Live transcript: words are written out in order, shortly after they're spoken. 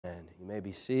may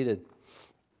be seated.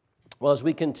 Well, as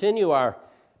we continue our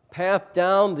path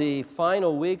down the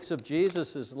final weeks of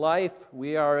Jesus' life,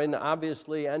 we are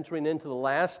obviously entering into the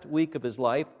last week of his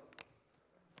life.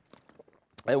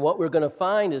 And what we're going to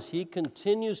find is he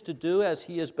continues to do as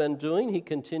he has been doing. He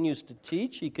continues to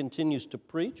teach. He continues to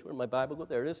preach. Where'd my Bible go?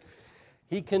 There it is.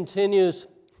 He continues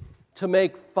to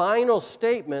make final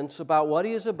statements about what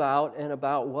he is about and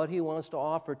about what he wants to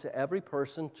offer to every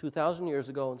person 2,000 years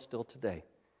ago and still today.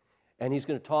 And he's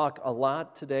going to talk a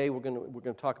lot today. We're going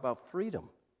to talk about freedom.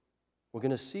 We're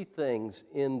going to see things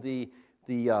in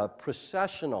the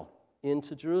processional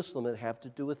into Jerusalem that have to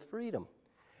do with freedom.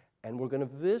 And we're going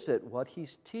to visit what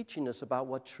he's teaching us about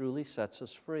what truly sets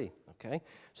us free. Okay?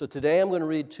 So today I'm going to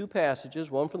read two passages,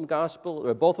 one from the Gospel,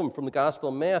 or both of them from the Gospel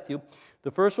of Matthew.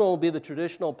 The first one will be the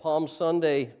traditional Palm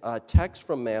Sunday text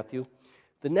from Matthew.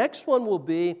 The next one will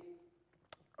be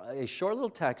a short little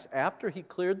text after he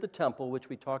cleared the temple, which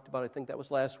we talked about, I think that was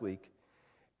last week.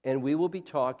 And we will be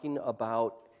talking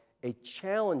about a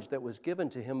challenge that was given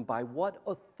to him. By what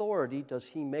authority does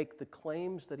he make the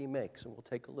claims that he makes? And we'll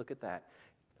take a look at that.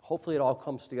 Hopefully it all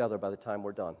comes together by the time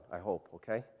we're done, I hope,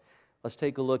 okay? Let's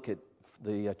take a look at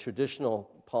the traditional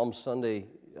Palm Sunday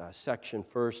section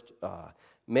first.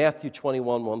 Matthew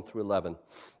 21, 1 through 11.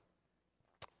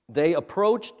 They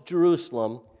approached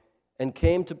Jerusalem and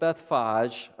came to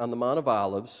Bethphage on the Mount of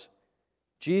Olives.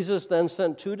 Jesus then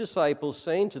sent two disciples,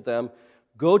 saying to them,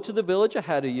 "Go to the village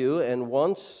ahead of you, and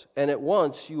at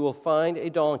once you will find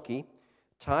a donkey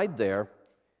tied there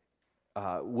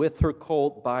with her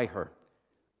colt by her.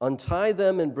 Untie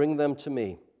them and bring them to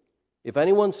me. If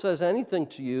anyone says anything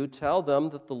to you, tell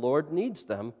them that the Lord needs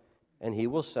them, and he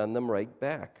will send them right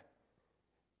back."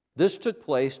 This took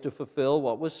place to fulfill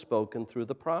what was spoken through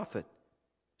the prophet.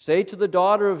 "Say to the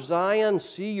daughter of Zion,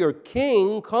 see, your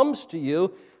king comes to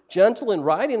you, gentle and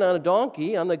riding on a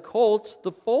donkey, on the colt,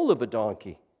 the foal of a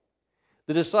donkey."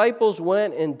 The disciples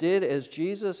went and did as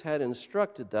Jesus had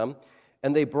instructed them,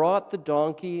 and they brought the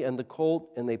donkey and the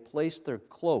colt, and they placed their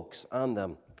cloaks on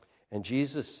them, and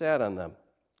Jesus sat on them.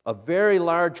 A very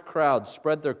large crowd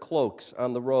spread their cloaks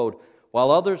on the road, while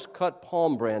others cut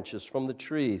palm branches from the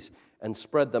trees and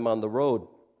spread them on the road.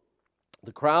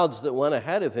 The crowds that went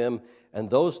ahead of him and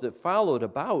those that followed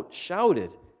about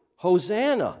shouted,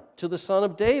 "Hosanna to the Son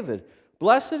of David!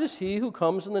 Blessed is he who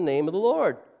comes in the name of the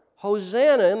Lord!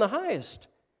 Hosanna in the highest!"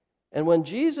 And when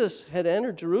Jesus had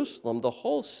entered Jerusalem, the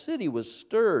whole city was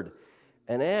stirred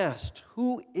and asked,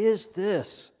 "Who is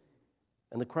this?"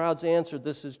 And the crowds answered,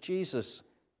 "This is Jesus,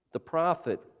 the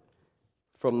prophet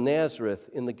from Nazareth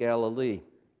in the Galilee."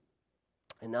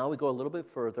 And now we go a little bit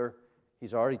further.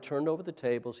 He's already turned over the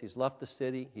tables. He's left the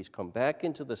city. He's come back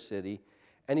into the city.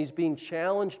 And he's being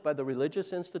challenged by the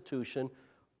religious institution.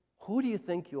 Who do you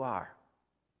think you are?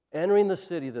 Entering the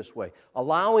city this way,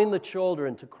 allowing the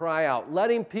children to cry out,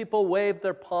 letting people wave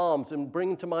their palms and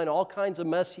bringing to mind all kinds of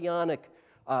messianic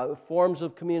forms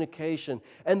of communication.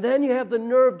 And then you have the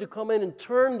nerve to come in and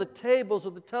turn the tables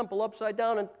of the temple upside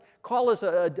down and call us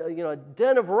a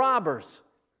den of robbers.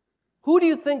 Who do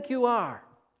you think you are?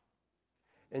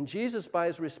 And Jesus, by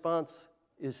his response,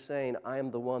 is saying, "I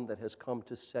am the one that has come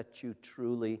to set you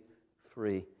truly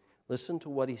free." Listen to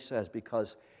what he says,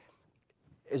 because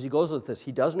as he goes with this,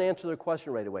 he doesn't answer their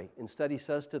question right away. Instead, he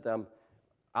says to them,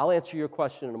 "I'll answer your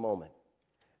question in a moment."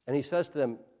 And he says to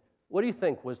them, "What do you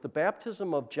think? Was the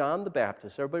baptism of John the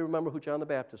Baptist," everybody remember who John the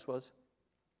Baptist was?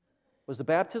 Was the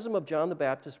baptism of John the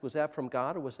Baptist, was that from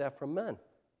God or was that from men?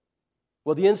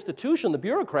 Well, the institution, the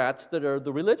bureaucrats that are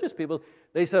the religious people,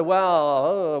 they said,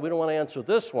 well, we don't want to answer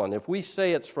this one. If we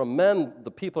say it's from men,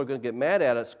 the people are going to get mad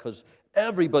at us because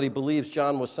everybody believes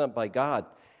John was sent by God.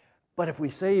 But if we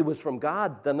say he was from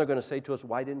God, then they're going to say to us,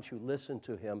 why didn't you listen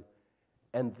to him?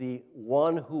 And the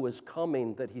one who is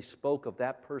coming that he spoke of,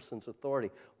 that person's authority,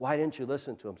 why didn't you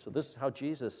listen to him? So this is how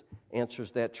Jesus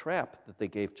answers that trap that they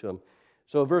gave to him.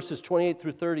 So verses 28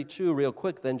 through 32, real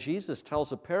quick, then Jesus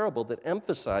tells a parable that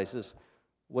emphasizes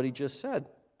what he just said.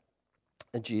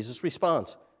 And Jesus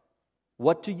responds,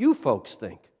 "What do you folks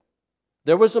think?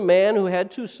 There was a man who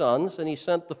had 2 sons, and he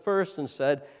sent the first and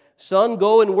said, 'Son,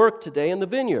 go and work today in the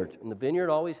vineyard.'" And the vineyard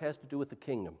always has to do with the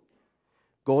kingdom.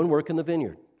 "Go and work in the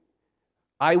vineyard."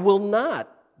 "I will not,"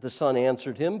 the son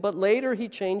answered him, but later he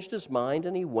changed his mind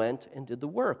and he went and did the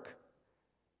work.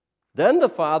 Then the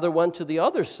father went to the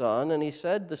other son and he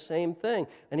said the same thing.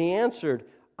 And he answered,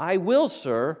 "I will,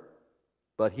 sir,"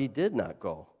 but he did not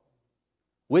go.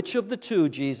 Which of the two,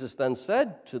 Jesus then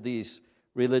said to these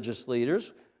religious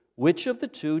leaders, which of the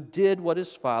two did what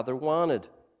his father wanted?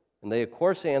 And they, of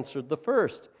course, answered the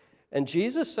first. And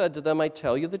Jesus said to them, "I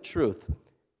tell you the truth.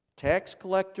 Tax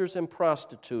collectors and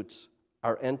prostitutes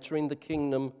are entering the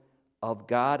kingdom of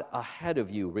God ahead of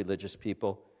you, religious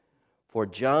people. For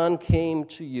John came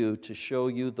to you to show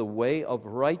you the way of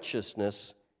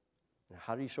righteousness. And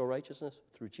how did he show righteousness?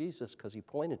 Through Jesus, because he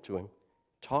pointed to him,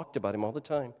 talked about him all the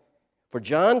time. For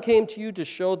John came to you to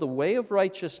show the way of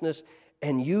righteousness,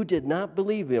 and you did not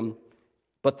believe him,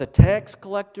 but the tax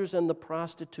collectors and the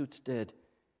prostitutes did.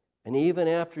 And even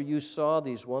after you saw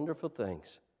these wonderful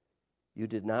things, you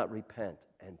did not repent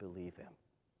and believe him.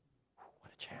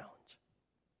 What a challenge.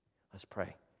 Let's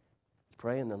pray. Let's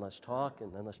pray, and then let's talk,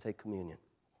 and then let's take communion.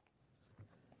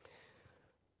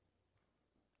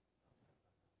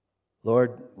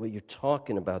 Lord, what you're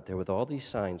talking about there with all these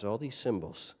signs, all these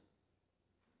symbols,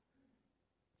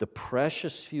 the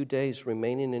precious few days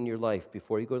remaining in your life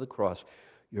before you go to the cross,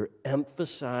 you're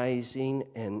emphasizing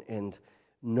and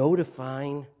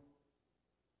notifying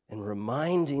and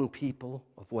reminding people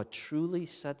of what truly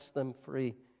sets them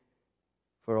free.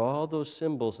 For all those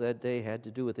symbols that day had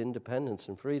to do with independence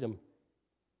and freedom.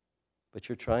 But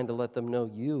you're trying to let them know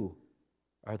you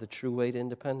are the true way to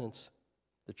independence,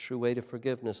 the true way to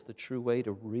forgiveness, the true way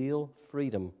to real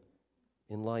freedom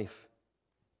in life.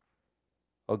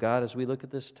 Oh God, as we look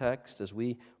at this text, as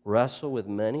we wrestle with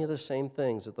many of the same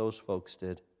things that those folks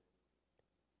did,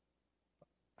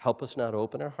 help us now to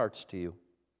open our hearts to you.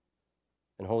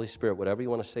 And Holy Spirit, whatever you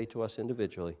want to say to us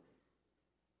individually,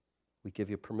 we give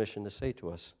you permission to say to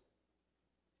us.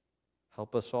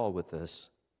 Help us all with this.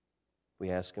 We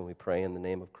ask and we pray in the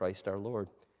name of Christ our Lord.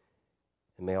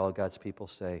 And may all God's people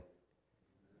say,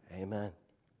 amen.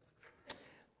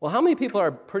 Well, how many people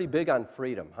are pretty big on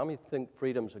freedom? How many think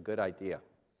freedom's a good idea?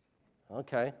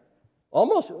 Okay.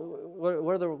 Almost,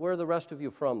 where are the rest of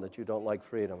you from that you don't like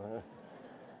freedom?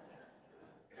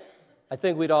 I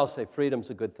think we'd all say freedom's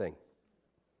a good thing.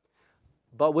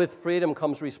 But with freedom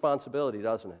comes responsibility,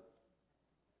 doesn't it?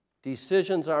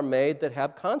 Decisions are made that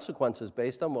have consequences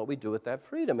based on what we do with that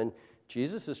freedom. And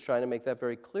Jesus is trying to make that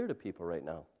very clear to people right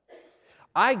now.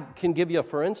 I can give you a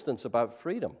for instance about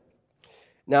freedom.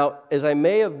 Now, as I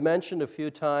may have mentioned a few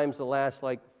times the last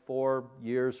 4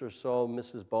 years or so,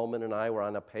 Mrs. Bowman and I were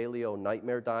on a paleo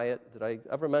nightmare diet. Did I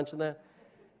ever mention that?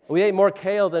 We ate more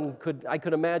kale than I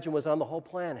could imagine was on the whole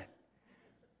planet.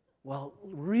 Well,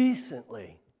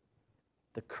 recently,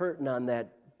 the curtain on that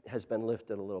has been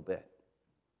lifted a little bit.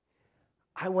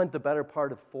 I went the better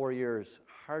part of 4 years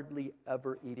hardly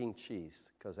ever eating cheese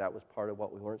because that was part of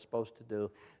what we weren't supposed to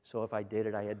do. So if I did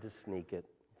it, I had to sneak it.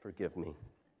 Forgive me.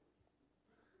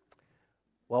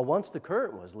 Well, once the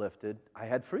curtain was lifted, I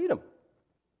had freedom.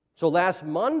 So last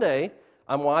Monday,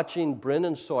 I'm watching Bryn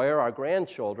and Sawyer, our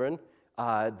grandchildren.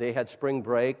 They had spring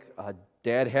break.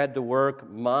 Dad had to work.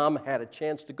 Mom had a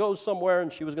chance to go somewhere,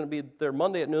 and she was going to be there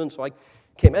Monday at noon, so I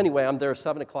came anyway. I'm there at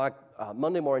 7 o'clock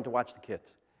Monday morning to watch the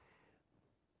kids.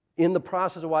 In the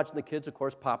process of watching the kids, of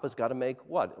course, Papa's got to make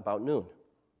what? About noon?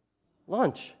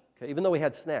 Lunch. Okay? Even though we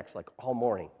had snacks all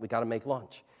morning, we got to make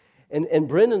lunch. And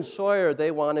Bryn and Sawyer,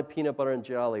 they wanted peanut butter and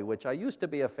jelly, which I used to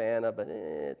be a fan of, but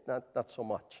not so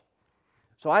much.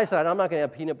 So I said, I'm not going to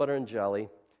have peanut butter and jelly.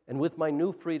 And with my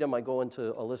new freedom, I go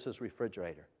into Alyssa's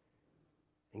refrigerator.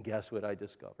 And guess what I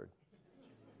discovered?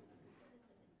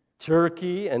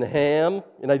 Turkey and ham,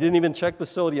 and I didn't even check the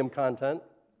sodium content.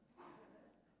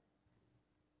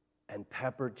 And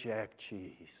pepper jack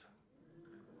cheese.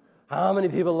 How many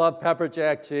people love pepper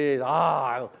jack cheese?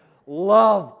 I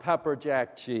love pepper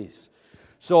jack cheese.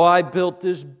 So I built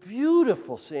this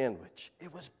beautiful sandwich.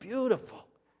 It was beautiful.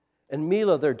 And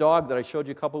Mila, their dog that I showed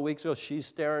you a couple weeks ago, she's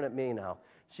staring at me now.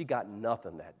 She got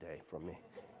nothing that day from me.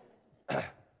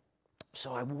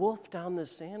 So I wolfed down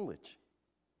this sandwich.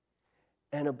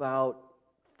 And about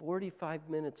 45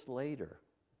 minutes later,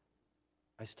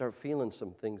 I start feeling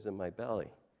some things in my belly.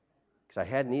 Because I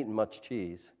hadn't eaten much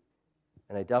cheese,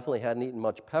 and I definitely hadn't eaten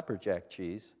much pepper jack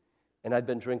cheese, and I'd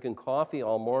been drinking coffee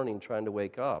all morning trying to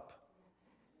wake up.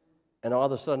 And all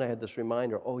of a sudden I had this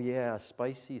reminder, oh yeah,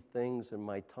 spicy things in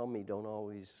my tummy don't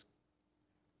always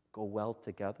go well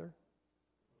together.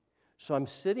 So I'm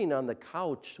sitting on the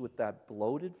couch with that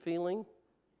bloated feeling,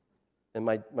 and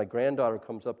my granddaughter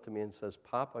comes up to me and says,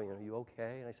 Papa, are you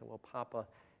okay? And I said, well, Papa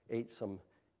ate some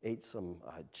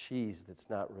cheese that's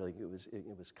not really, it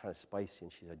was kind of spicy.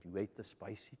 And she said, you ate the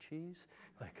spicy cheese?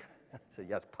 I said,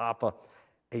 yes, Papa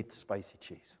ate the spicy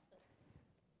cheese.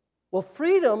 Well,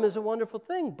 freedom is a wonderful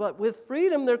thing, but with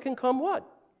freedom there can come what?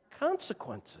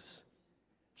 Consequences.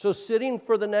 So sitting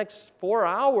for the next 4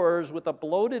 hours with a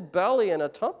bloated belly and a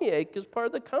tummy ache is part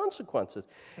of the consequences.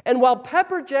 And while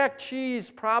pepper jack cheese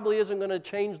probably isn't going to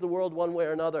change the world one way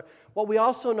or another, what we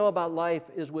also know about life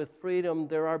is with freedom,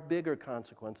 there are bigger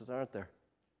consequences, aren't there?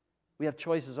 We have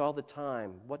choices all the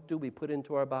time. What do we put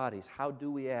into our bodies? How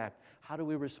do we act? How do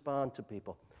we respond to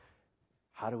people?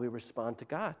 How do we respond to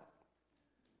God?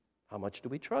 How much do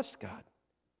we trust God?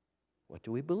 What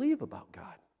do we believe about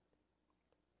God?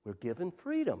 We're given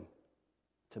freedom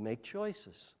to make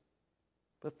choices,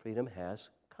 but freedom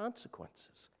has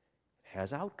consequences. It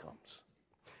has outcomes.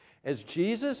 As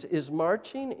Jesus is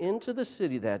marching into the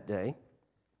city that day,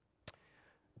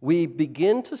 we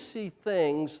begin to see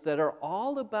things that are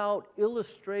all about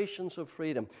illustrations of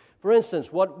freedom. For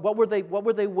instance, what were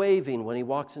they waving when he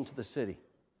walks into the city?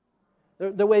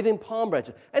 They're waving palm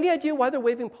branches. Any idea why they're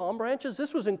waving palm branches?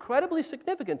 This was incredibly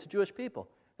significant to Jewish people.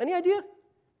 Any idea?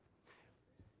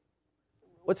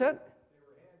 What's that?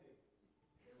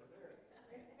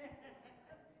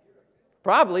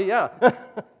 Probably, yeah.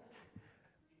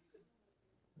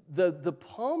 The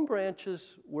palm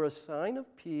branches were a sign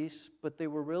of peace, but they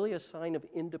were really a sign of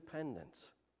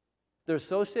independence. They're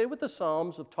associated with the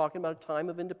Psalms of talking about a time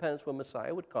of independence when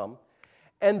Messiah would come.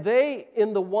 And they,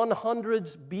 in the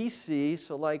 100s BC,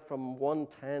 so like from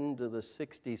 110 to the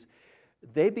 60s,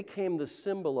 they became the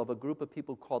symbol of a group of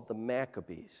people called the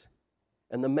Maccabees.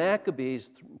 And the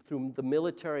Maccabees, through the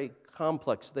military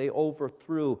complex, they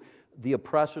overthrew the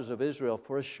oppressors of Israel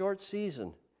for a short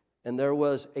season. And there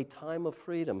was a time of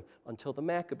freedom until the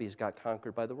Maccabees got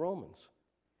conquered by the Romans.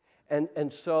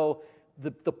 And so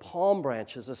the palm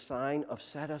branch is a sign of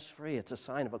set us free. It's a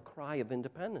sign of a cry of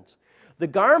independence. The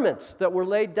garments that were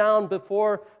laid down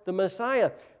before the Messiah,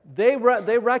 they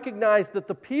recognize that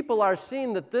the people are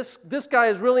seeing that this guy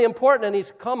is really important and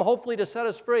he's come hopefully to set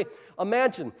us free.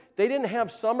 Imagine, they didn't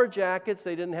have summer jackets,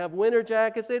 they didn't have winter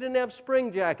jackets, they didn't have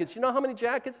spring jackets. You know how many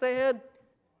jackets they had?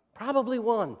 Probably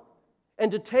one. And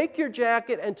to take your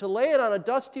jacket and to lay it on a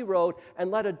dusty road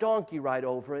and let a donkey ride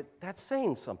over it, that's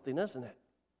saying something, isn't it?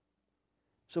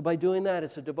 So by doing that,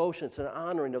 it's a devotion, it's an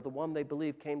honoring of the one they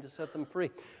believe came to set them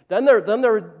free. Then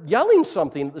they're yelling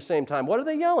something at the same time. What are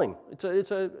they yelling?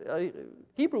 It's a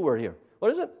Hebrew word here.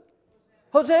 What is it?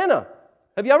 Hosanna.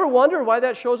 Have you ever wondered why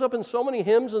that shows up in so many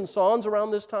hymns and songs around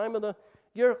this time of the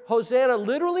year? Hosanna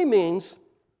literally means,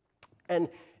 and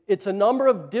it's a number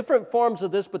of different forms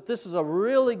of this, but this is a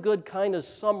really good kind of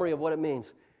summary of what it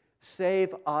means.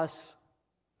 Save us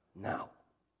now.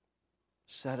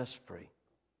 Set us free.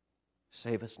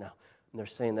 Save us now. And they're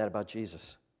saying that about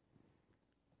Jesus.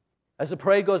 As the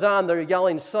parade goes on, they're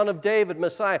yelling, Son of David,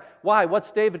 Messiah. Why?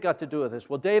 What's David got to do with this?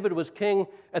 Well, David was king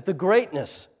at the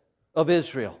greatness of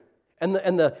Israel. And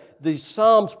the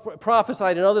Psalms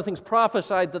prophesied and other things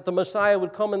prophesied that the Messiah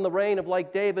would come in the reign of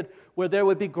like David, where there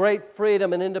would be great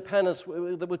freedom and independence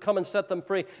that would come and set them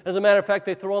free. As a matter of fact,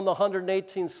 they throw in the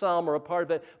 118th Psalm or a part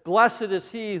of it. Blessed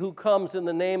is he who comes in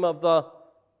the name of the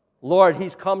Lord.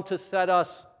 He's come to set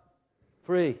us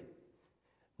free.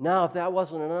 Now, if that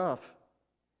wasn't enough,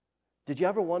 did you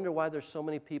ever wonder why there's so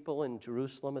many people in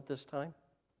Jerusalem at this time?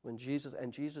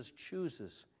 Jesus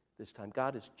chooses this time.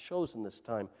 God has chosen this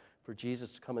time for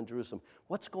Jesus to come in Jerusalem.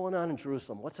 What's going on in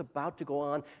Jerusalem? What's about to go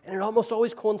on? And it almost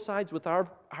always coincides with our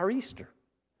Easter.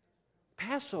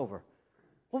 Passover.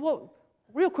 Well,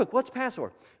 real quick, what's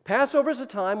Passover? Passover is a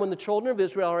time when the children of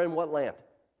Israel are in what land?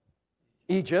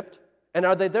 Egypt. And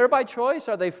are they there by choice?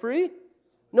 Are they free?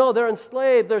 No, they're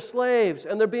enslaved. They're slaves.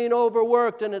 And they're being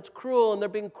overworked, and it's cruel, and they're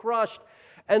being crushed.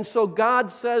 And so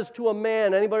God says to a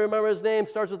man, anybody remember his name?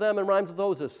 Starts with M and rhymes with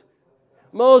Moses.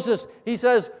 Moses, he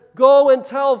says, go and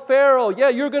tell Pharaoh. Yeah,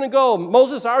 you're going to go.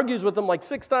 Moses argues with him like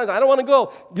 6 times. I don't want to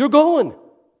go. You're going.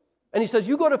 And he says,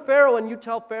 you go to Pharaoh and you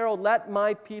tell Pharaoh, let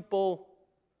my people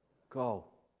go.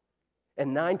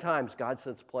 And 9 times God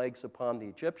sends plagues upon the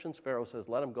Egyptians. Pharaoh says,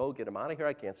 let him go. Get him out of here.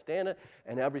 I can't stand it.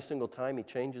 And every single time he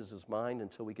changes his mind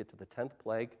until we get to the 10th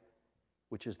plague,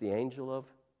 which is the angel of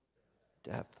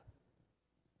death.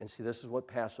 And see, this is what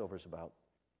Passover is about.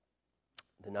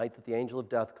 The night that the angel of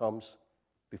death comes,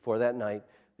 before that night,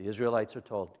 the Israelites are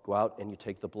told, go out and you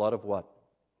take the blood of what?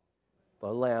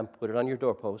 Blood of lamb, put it on your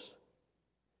doorpost.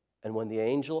 And when the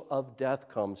angel of death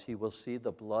comes, he will see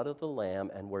the blood of the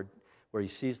lamb, and where he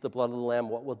sees the blood of the lamb,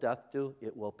 what will death do?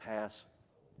 It will pass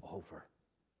over.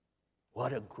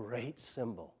 What a great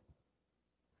symbol.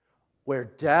 Where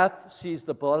death sees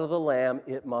the blood of the lamb,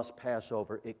 it must pass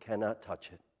over. It cannot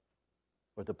touch it,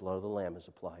 where the blood of the lamb is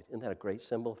applied. Isn't that a great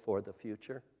symbol for the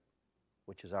future,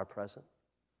 which is our present?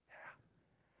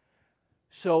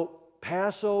 So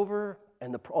Passover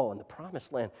and the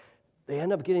Promised Land, they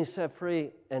end up getting set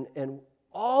free, and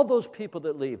all those people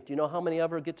that leave. Do you know how many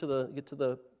ever get to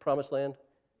the Promised Land?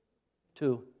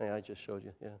 2. Yeah, I just showed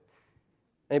you. Yeah.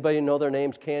 Anybody know their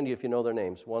names? Candy, if you know their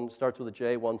names. One starts with a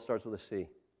J, one starts with a C.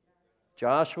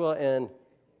 Joshua and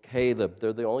Caleb.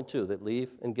 They're the only two that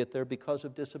leave and get there because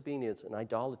of disobedience and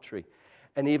idolatry.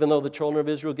 And even though the children of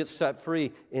Israel get set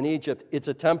free in Egypt, it's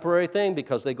a temporary thing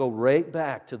because they go right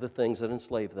back to the things that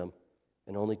enslaved them.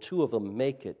 And only 2 of them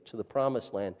make it to the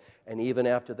promised land. And even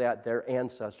after that, their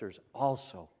ancestors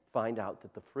also find out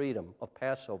that the freedom of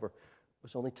Passover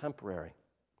was only temporary.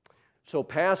 So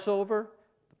Passover,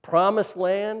 the promised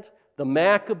land, the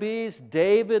Maccabees,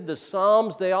 David, the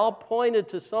Psalms, they all pointed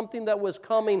to something that was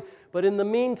coming. But in the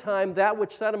meantime, that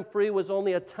which set them free was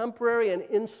only a temporary and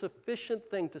insufficient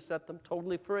thing to set them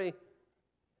totally free.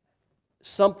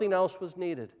 Something else was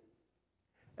needed.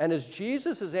 And as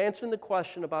Jesus is answering the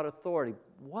question about authority,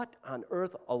 what on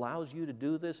earth allows you to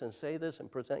do this and say this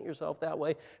and present yourself that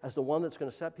way as the one that's going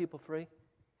to set people free?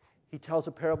 He tells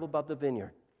a parable about the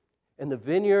vineyard. And the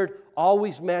vineyard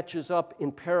always matches up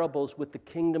in parables with the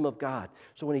kingdom of God.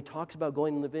 So when he talks about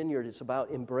going in the vineyard, it's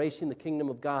about embracing the kingdom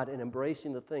of God and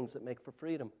embracing the things that make for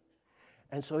freedom.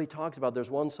 And so he talks about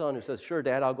there's one son who says, "Sure,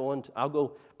 Dad, I'll go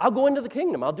into the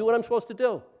kingdom. I'll do what I'm supposed to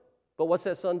do." But what's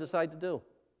that son decide to do?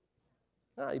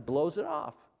 He blows it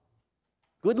off.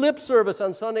 Good lip service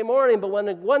on Sunday morning, but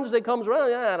when Wednesday comes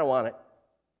around, I don't want it.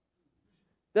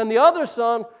 Then the other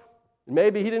son,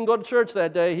 maybe he didn't go to church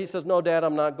that day. He says, "No, Dad,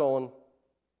 I'm not going."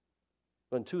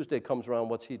 When Tuesday comes around,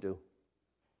 what's he do?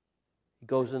 He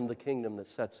goes into the kingdom that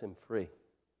sets him free.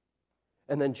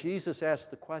 And then Jesus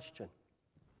asked the question.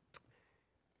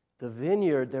 The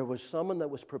vineyard, there was someone that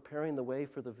was preparing the way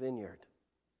for the vineyard.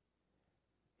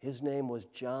 His name was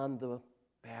John the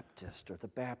Baptist, or the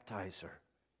baptizer.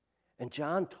 And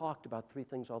John talked about 3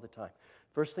 things all the time.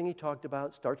 First thing he talked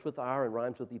about starts with R and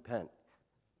rhymes with repent.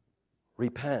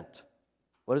 Repent.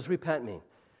 What does repent mean?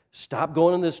 Stop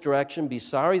going in this direction. Be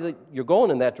sorry that you're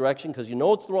going in that direction because you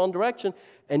know it's the wrong direction,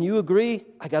 and you agree,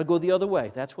 I got to go the other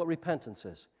way. That's what repentance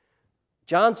is.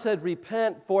 John said,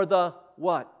 repent for the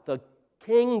what? The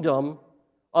kingdom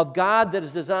of God that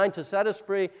is designed to set us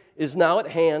free is now at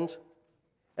hand.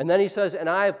 And then he says, and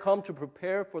I have come to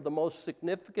prepare for the most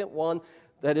significant one,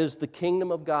 that is the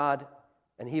kingdom of God.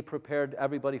 And he prepared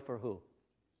everybody for who?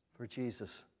 For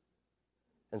Jesus.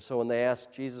 And so when they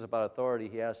asked Jesus about authority,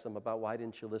 he asked them about, why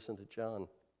didn't you listen to John?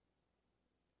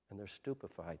 And they're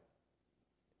stupefied.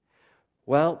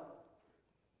 Well,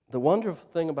 the wonderful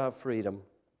thing about freedom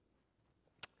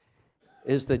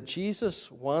is that Jesus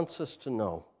wants us to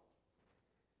know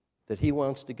that he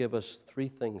wants to give us 3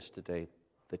 things today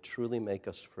that truly make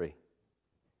us free.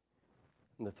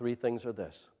 And the 3 things are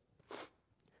this.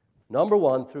 Number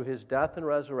 1, through his death and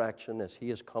resurrection, as he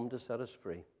has come to set us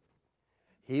free,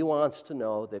 he wants to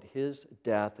know that his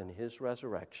death and his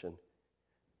resurrection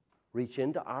reach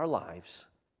into our lives.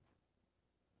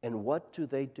 And what do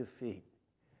they defeat?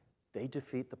 They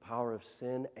defeat the power of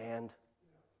sin and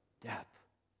death.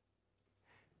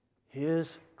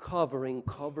 His covering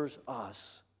covers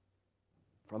us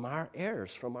from our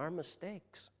errors, from our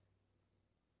mistakes,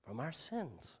 from our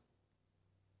sins.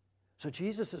 So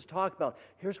Jesus is talking about,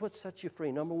 here's what sets you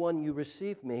free. Number 1, you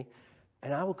receive me,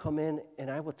 and I will come in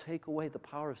and I will take away the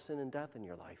power of sin and death in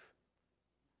your life.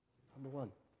 Number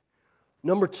 1.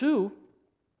 Number 2,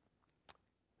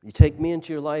 you take me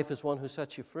into your life as one who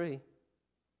sets you free.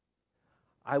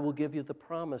 I will give you the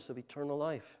promise of eternal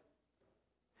life.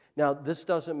 Now, this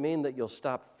doesn't mean that you'll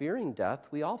stop fearing death.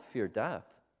 We all fear death.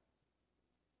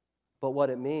 But what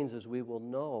it means is we will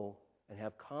know and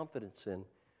have confidence in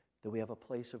that we have a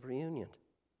place of reunion.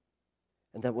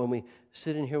 And that when we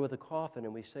sit in here with a coffin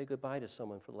and we say goodbye to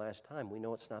someone for the last time, we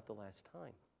know it's not the last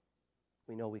time.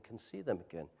 We know we can see them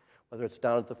again. Whether it's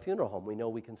down at the funeral home, we know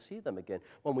we can see them again.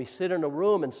 When we sit in a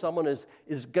room and someone is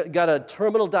got a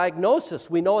terminal diagnosis,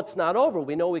 we know it's not over.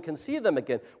 We know we can see them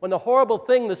again. When the horrible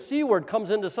thing, the C word, comes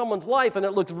into someone's life and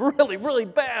it looks really, really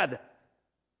bad,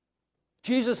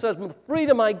 Jesus says, the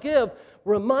freedom I give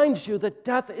reminds you that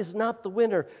death is not the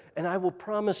winner, and I will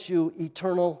promise you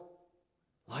eternal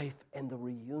life and the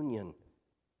reunion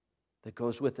that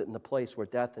goes with it in the place where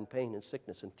death and pain and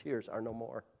sickness and tears are no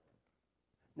more.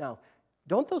 Now,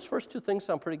 don't those first 2 things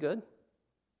sound pretty good?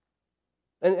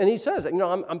 And he says,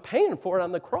 I'm paying for it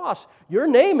on the cross. Your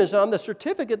name is on the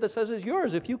certificate that says it's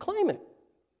yours if you claim it.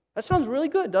 That sounds really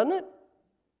good, doesn't it?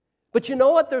 But you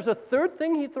know what? There's a 3rd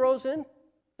thing he throws in.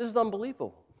 This is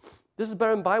unbelievable. This is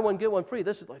better than buy one, get one free.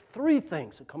 This is like 3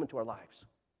 things that come into our lives.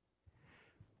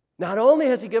 Not only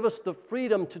has he given us the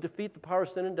freedom to defeat the power of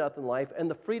sin and death in life and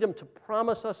the freedom to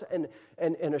promise us and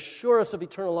assure us of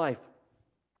eternal life,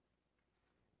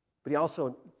 but he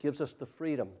also gives us the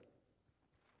freedom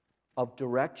of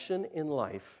direction in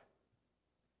life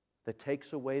that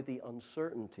takes away the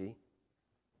uncertainty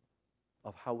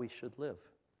of how we should live.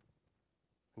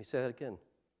 Let me say that again.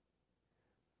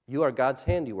 You are God's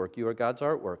handiwork. You are God's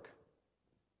artwork.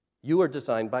 You are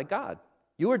designed by God.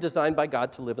 You are designed by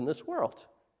God to live in this world.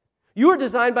 You are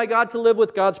designed by God to live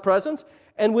with God's presence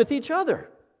and with each other.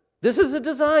 This is a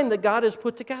design that God has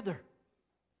put together.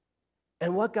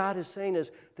 And what God is saying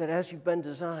is that as you've been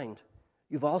designed,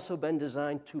 you've also been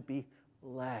designed to be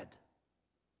led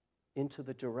into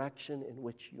the direction in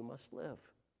which you must live.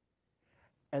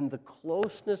 And the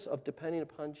closeness of depending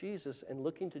upon Jesus and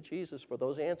looking to Jesus for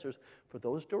those answers, for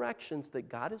those directions that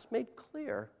God has made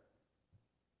clear,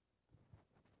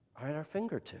 are at our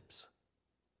fingertips.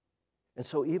 And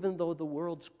so even though the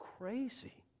world's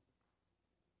crazy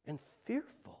and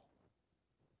fearful,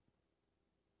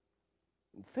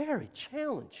 very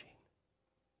challenging,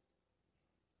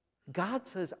 God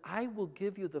says, I will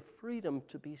give you the freedom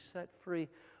to be set free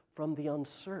from the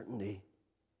uncertainty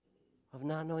of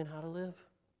not knowing how to live.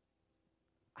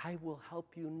 I will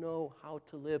help you know how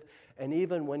to live. And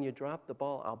even when you drop the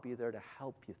ball, I'll be there to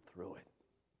help you through it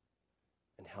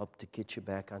and help to get you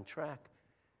back on track.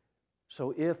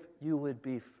 So if you would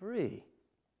be free,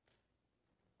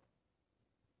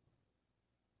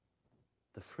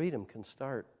 the freedom can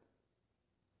start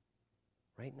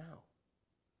right now.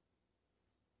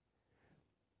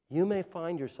 You may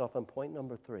find yourself on point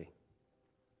number 3.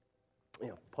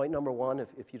 Point number 1,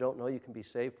 if you don't know you can be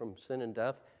saved from sin and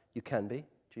death, you can be.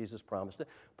 Jesus promised it.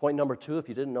 Point number 2, if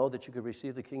you didn't know that you could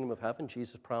receive the kingdom of heaven,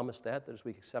 Jesus promised that as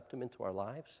we accept him into our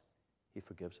lives, he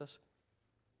forgives us.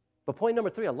 But point number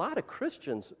 3, a lot of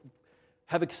Christians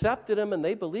have accepted him and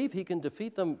they believe he can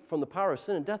defeat them from the power of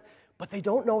sin and death, but they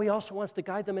don't know he also wants to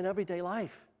guide them in everyday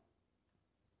life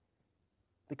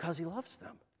because he loves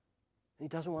them. And he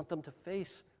doesn't want them to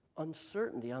face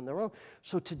uncertainty on their own.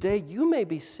 So today you may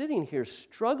be sitting here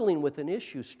struggling with an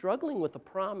issue, struggling with a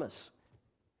promise,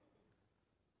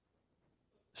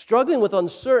 struggling with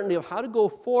uncertainty of how to go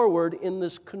forward in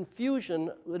this confusion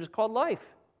that is called life.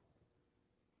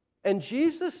 And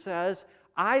Jesus says,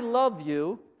 I love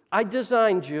you, I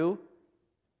designed you,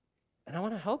 and I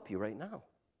want to help you right now.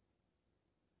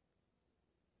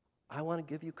 I want to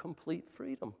give you complete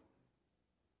freedom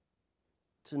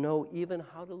to know even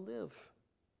how to live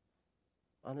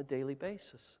on a daily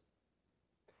basis.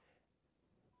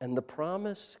 And the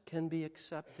promise can be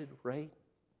accepted right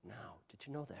now. Did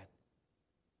you know that?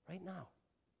 Right now.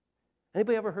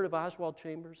 Anybody ever heard of Oswald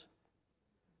Chambers?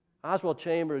 Oswald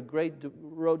Chambers,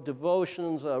 wrote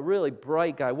devotions, a really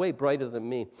bright guy, way brighter than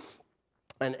me.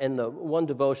 And the one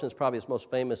devotion that's probably his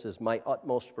most famous is My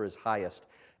Utmost for His Highest.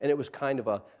 And it was kind of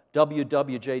a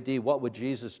WWJD, what would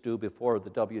Jesus do, before the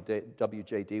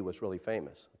WJD was really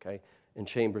famous, okay? And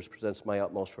Chambers presents My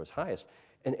Utmost for His Highest.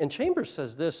 And Chambers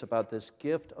says this about this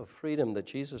gift of freedom that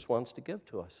Jesus wants to give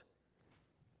to us.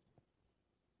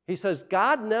 He says,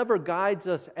 God never guides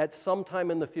us at some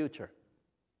time in the future.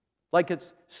 Like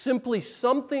it's simply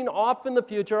something off in the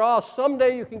future. Oh,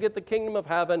 someday you can get the kingdom of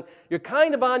heaven. You're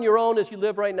kind of on your own as you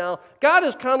live right now. God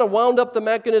has kind of wound up the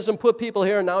mechanism, put people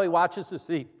here, and now he watches to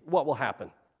see what will happen.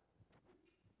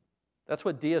 That's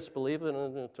what deists believe,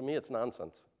 and to me it's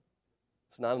nonsense.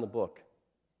 It's not in the book.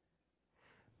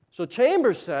 So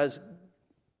Chambers says,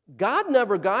 God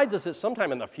never guides us at some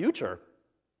time in the future,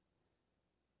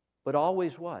 but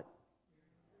always what?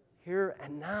 Here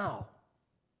and now.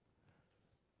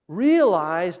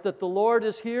 Realize that the Lord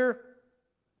is here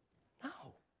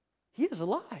now. He is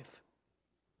alive.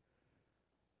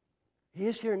 He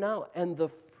is here now. And the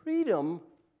freedom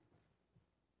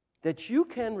that you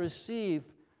can receive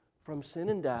from sin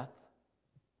and death,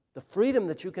 the freedom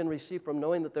that you can receive from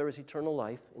knowing that there is eternal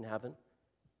life in heaven,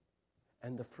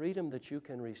 and the freedom that you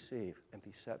can receive and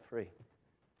be set free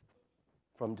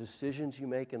from decisions you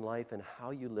make in life and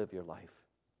how you live your life,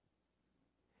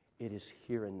 it is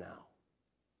here and now.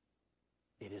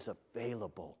 It is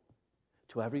available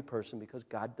to every person because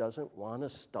God doesn't want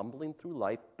us stumbling through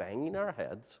life, banging our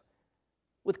heads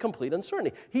with complete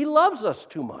uncertainty. He loves us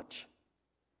too much.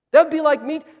 That would be like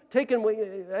me taking,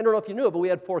 I don't know if you knew it, but we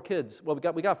had 4 kids. Well,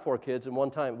 we got 4 kids, and one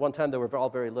time they were all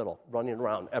very little, running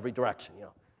around every direction, you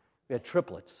know. We had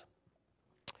triplets.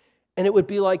 And it would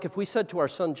be like if we said to our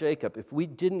son Jacob, if we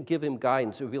didn't give him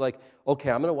guidance, it would be like,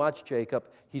 okay, I'm going to watch Jacob.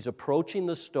 He's approaching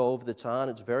the stove that's on.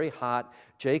 It's very hot.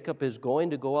 Jacob is going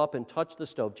to go up and touch the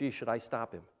stove. Gee, should I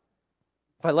stop him?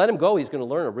 If I let him go, he's going to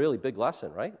learn a really big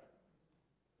lesson, right?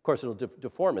 Of course, it'll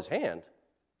deform his hand.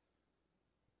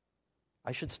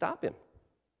 I should stop him.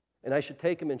 And I should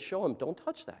take him and show him, don't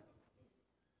touch that.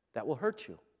 That will hurt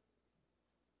you.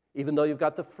 Even though you've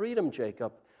got the freedom,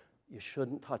 Jacob, you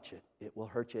shouldn't touch it. It will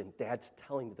hurt you. And Dad's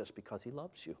telling you this because he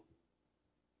loves you.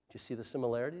 Do you see the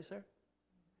similarities there?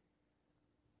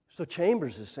 So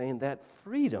Chambers is saying that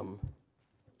freedom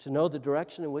to know the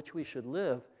direction in which we should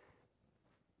live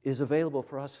is available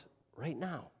for us right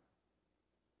now.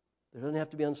 There doesn't have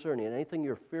to be uncertainty. And anything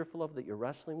you're fearful of that you're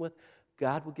wrestling with,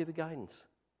 God will give you guidance.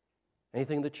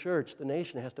 Anything the church, the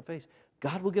nation has to face,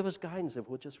 God will give us guidance if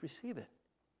we'll just receive it.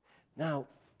 Now,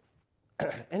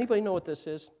 anybody know what this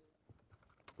is?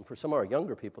 And for some of our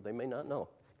younger people, they may not know.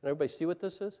 Can everybody see what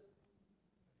this is?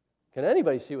 Can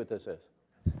anybody see what this is?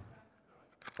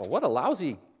 Well, what a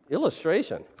lousy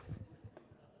illustration.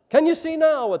 Can you see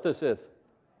now what this is?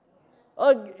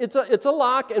 It's a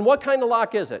lock, and what kind of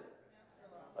lock is it?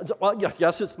 Well,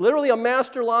 yes, it's literally a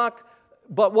master lock,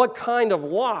 but what kind of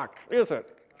lock is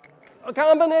it? A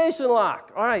combination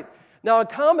lock. All right. Now, a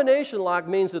combination lock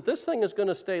means that this thing is going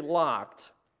to stay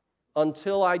locked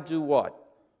until I do what?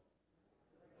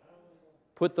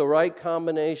 Put the right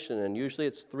combination, and usually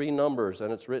it's 3 numbers,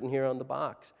 and it's written here on the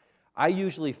box. I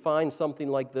usually find something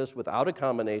like this without a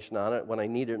combination on it when I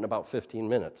need it in about 15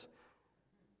 minutes.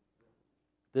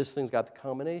 This thing's got the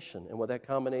combination, and what that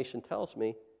combination tells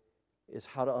me is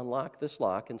how to unlock this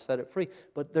lock and set it free.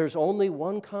 But there's only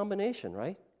one combination,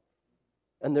 right?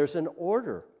 And there's an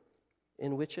order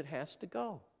in which it has to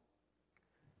go.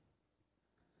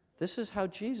 This is how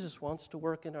Jesus wants to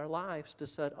work in our lives to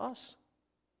set us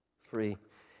free.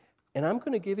 And I'm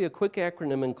going to give you a quick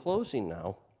acronym in closing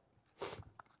now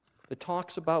that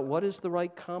talks about what is the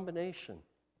right combination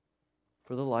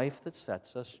for the life that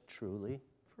sets us truly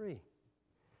free.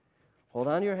 Hold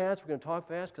on to your hats. We're going to talk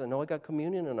fast because I know I got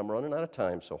communion and I'm running out of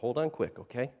time, so hold on quick,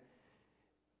 okay?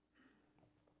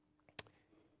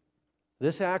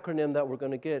 This acronym that we're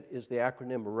going to get is the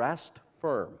acronym REST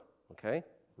FIRM, okay?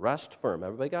 Rest firm.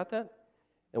 Everybody got that?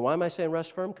 And why am I saying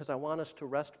rest firm? Because I want us to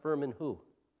rest firm in who?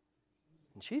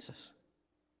 In Jesus.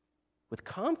 With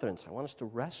confidence. I want us to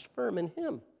rest firm in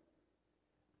Him.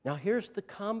 Now here's the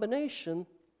combination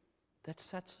that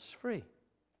sets us free.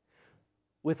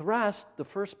 With rest, the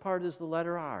first part is the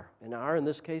letter R. And R in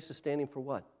this case is standing for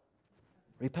what?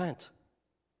 Repent.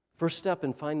 First step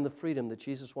in finding the freedom that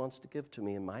Jesus wants to give to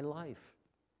me in my life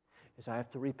is I have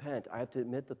to repent. I have to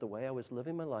admit that the way I was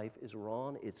living my life is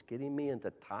wrong. It's getting me into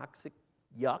toxic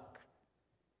yuck.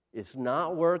 It's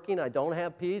not working. I don't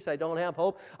have peace. I don't have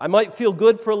hope. I might feel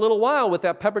good for a little while with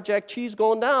that pepper jack cheese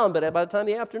going down, but by the time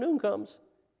the afternoon comes,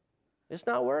 it's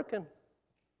not working.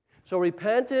 So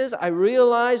repent is, I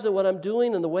realize that what I'm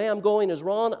doing and the way I'm going is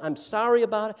wrong. I'm sorry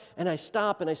about it, and I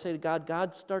stop and I say to God,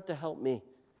 God, start to help me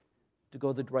to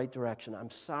go the right direction.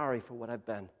 I'm sorry for what I've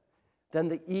been. Then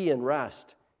the E in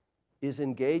rest is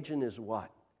engage in His what?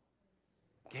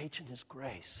 Engage in His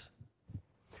grace.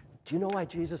 Do you know why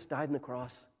Jesus died on the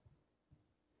cross?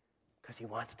 Because He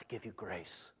wants to give you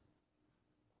grace.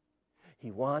 He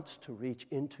wants to reach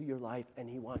into your life, and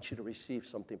He wants you to receive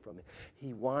something from it.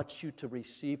 He wants you to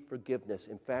receive forgiveness.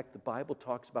 In fact, the Bible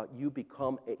talks about you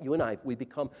and I, we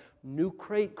become new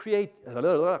creatures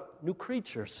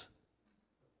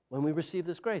when we receive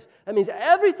this grace. That means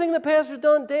everything that Pastor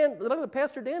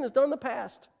Dan has done in the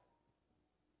past,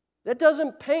 that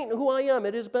doesn't paint who I am.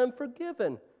 It has been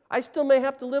forgiven. I still may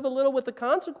have to live a little with the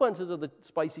consequences of the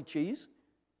spicy cheese,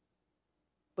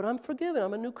 but I'm forgiven.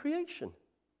 I'm a new creation.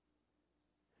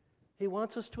 He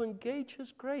wants us to engage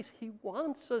His grace. He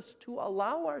wants us to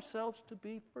allow ourselves to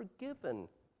be forgiven.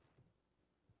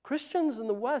 Christians in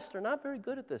the West are not very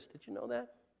good at this. Did you know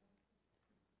that?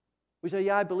 We say,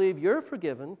 yeah, I believe you're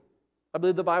forgiven. I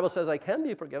believe the Bible says I can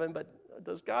be forgiven, but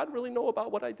does God really know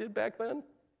about what I did back then?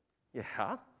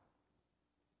 Yeah.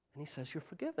 And He says you're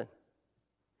forgiven.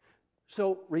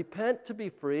 So repent to be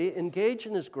free, engage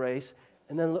in His grace,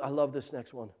 and then I love this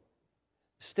next one.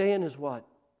 Stay in His what?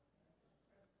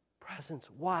 Presence.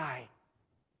 Why?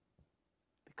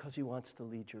 Because He wants to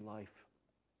lead your life.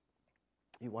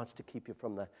 He wants to keep you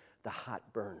from the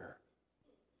hot burner.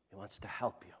 He wants to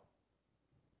help you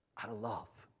out of love.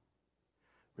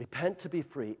 Repent to be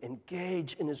free.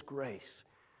 Engage in His grace.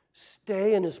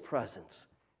 Stay in His presence.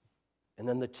 And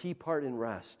then the T part in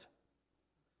rest.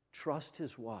 Trust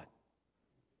His what?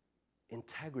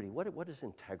 Integrity. What does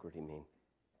integrity mean?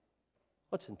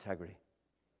 What's integrity?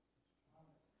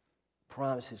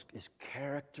 Promise, His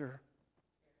character,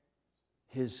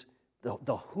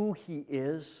 the who He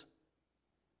is,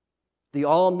 the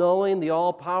all-knowing, the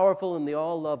all-powerful, and the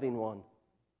all-loving one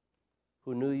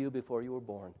who knew you before you were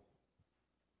born,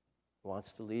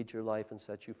 wants to lead your life and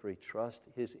set you free. Trust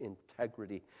His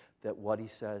integrity, that what He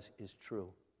says is true.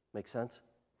 Make sense?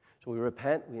 So we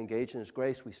repent, we engage in His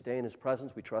grace, we stay in His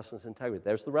presence, we trust in His integrity.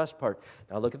 There's the rest part.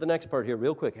 Now look at the next part here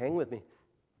real quick. Hang with me.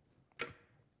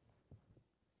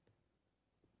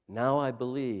 Now I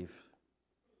believe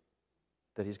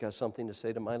that He's got something to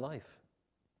say to my life.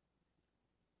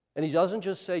 And he doesn't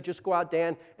just say, just go out,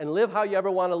 Dan, and live how you ever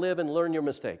want to live and learn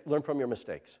from your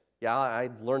mistakes. Yeah,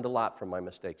 I've learned a lot from my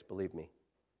mistakes, believe me.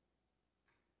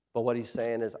 But what he's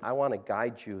saying is, I want to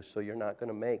guide you so you're not going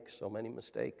to make so many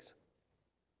mistakes.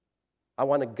 I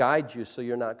want to guide you so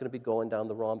you're not going to be going down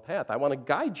the wrong path. I want to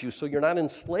guide you so you're not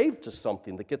enslaved to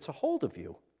something that gets a hold of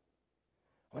you.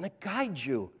 I want to guide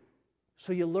you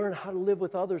so you learn how to live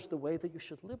with others the way that you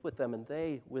should live with them and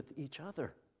they with each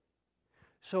other.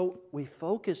 So we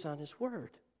focus on his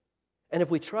word. And if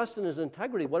we trust in his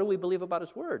integrity, what do we believe about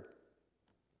his word?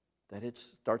 That it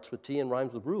starts with T and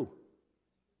rhymes with rue.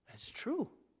 That's true.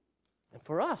 And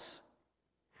for us.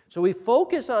 So we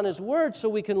focus on his word so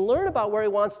we can learn about where he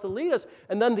wants to lead us.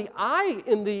 And then the I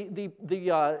in the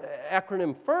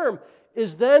acronym FIRM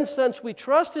is then, since we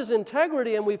trust his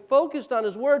integrity and we focused on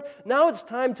his word, now it's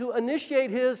time to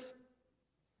initiate his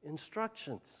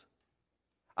instructions.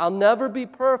 I'll never be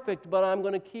perfect, but I'm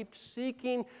going to keep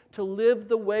seeking to live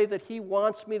the way that he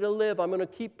wants me to live. I'm going to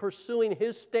keep pursuing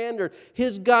his standard,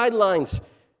 his guidelines,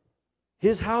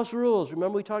 his house rules.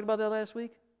 Remember we talked about that last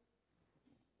week?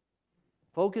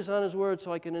 Focus on his word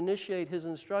so I can initiate his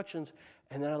instructions.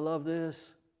 And then I love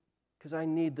this, because I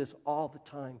need this all the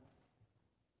time.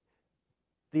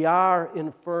 The R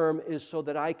in firm is so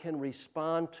that I can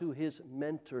respond to his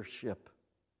mentorship.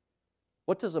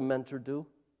 What does a mentor do?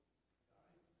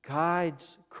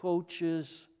 Guides,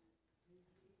 coaches,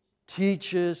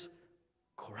 teaches,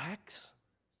 corrects.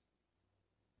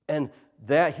 And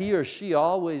that he or she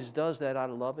always does that out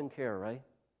of love and care, right?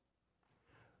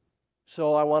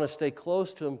 So I want to stay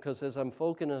close to him, because as I'm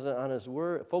focusing on his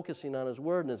word,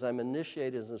 and as I'm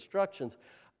initiating his instructions,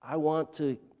 I want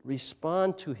to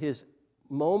respond to his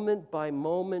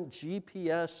moment-by-moment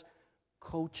GPS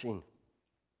coaching.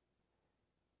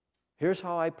 Here's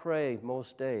how I pray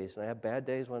most days, and I have bad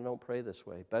days when I don't pray this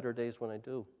way, better days when I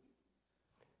do.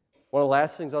 One of the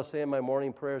last things I'll say in my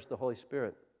morning prayer is the Holy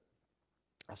Spirit.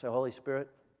 I'll say, Holy Spirit,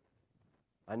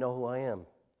 I know who I am.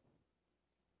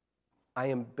 I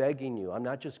am begging you. I'm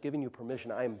not just giving you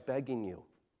permission. I am begging you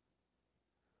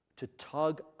to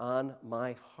tug on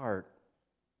my heart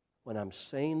when I'm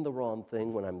saying the wrong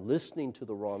thing, when I'm listening to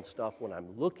the wrong stuff, when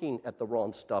I'm looking at the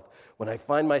wrong stuff, when I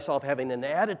find myself having an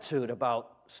attitude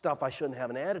about stuff I shouldn't have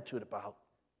an attitude about.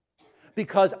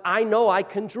 Because I know I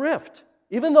can drift.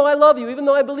 Even though I love you, even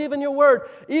though I believe in your word,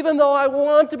 even though I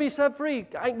want to be set free,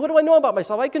 what do I know about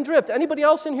myself? I can drift. Anybody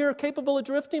else in here capable of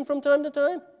drifting from time to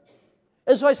time?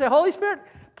 And so I say, Holy Spirit,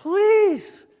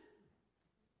 please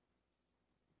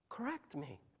correct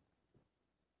me.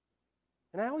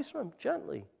 And I always try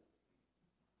gently,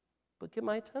 but get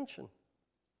my attention.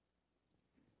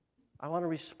 I want to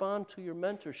respond to your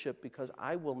mentorship, because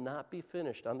I will not be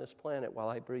finished on this planet while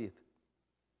I breathe.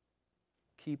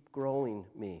 Keep growing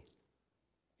me.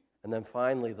 And then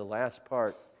finally, the last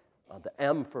part, the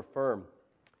M for firm.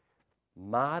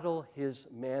 Model his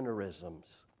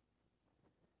mannerisms.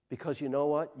 Because you know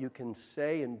what? You can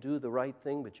say and do the right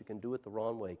thing, but you can do it the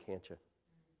wrong way, can't you?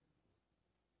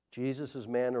 Jesus'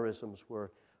 mannerisms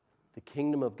were, the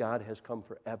kingdom of God has come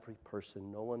for every person.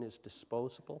 No one is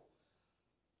disposable.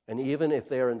 And even if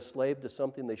they are enslaved to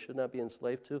something they should not be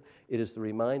enslaved to, it is the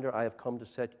reminder, I have come to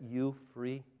set you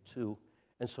free too.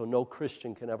 And so no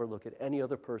Christian can ever look at any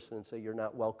other person and say, you're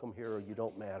not welcome here or you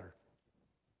don't matter.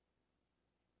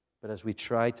 But as we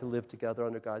try to live together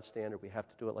under God's standard, we have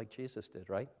to do it like Jesus did,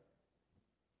 right?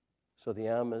 So the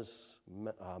M is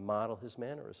model his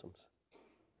mannerisms.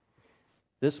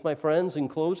 This, my friends, in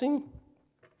closing,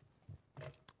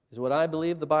 is what I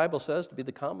believe the Bible says to be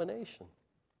the combination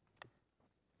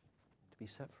to be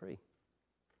set free.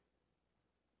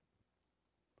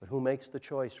 But who makes the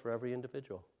choice for every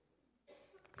individual?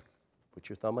 Put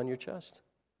your thumb on your chest.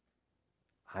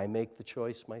 I make the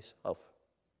choice myself.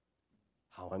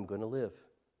 How I'm going to live,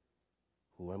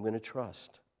 who I'm going to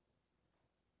trust,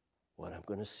 what I'm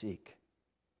going to seek.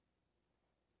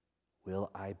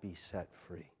 Will I be set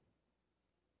free?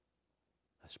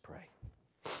 Let's pray.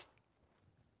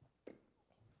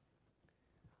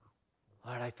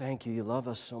 Lord, I thank you. You love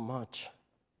us so much.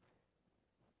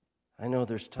 I know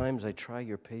there's times I try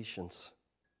your patience.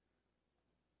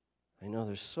 I know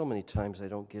there's so many times I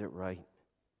don't get it right.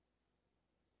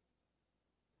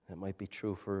 That might be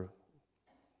true for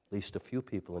at least a few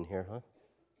people in here, huh?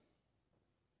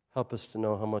 Help us to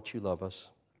know how much you love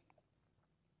us.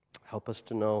 Help us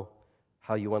to know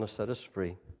how you want to set us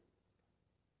free.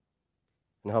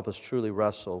 And help us truly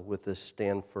wrestle with this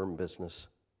stand firm business,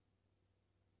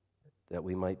 that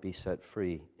we might be set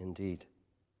free indeed.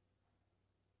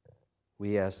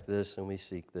 We ask this and we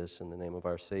seek this in the name of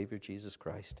our Savior, Jesus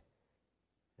Christ.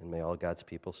 And may all God's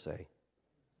people say,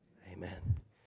 amen.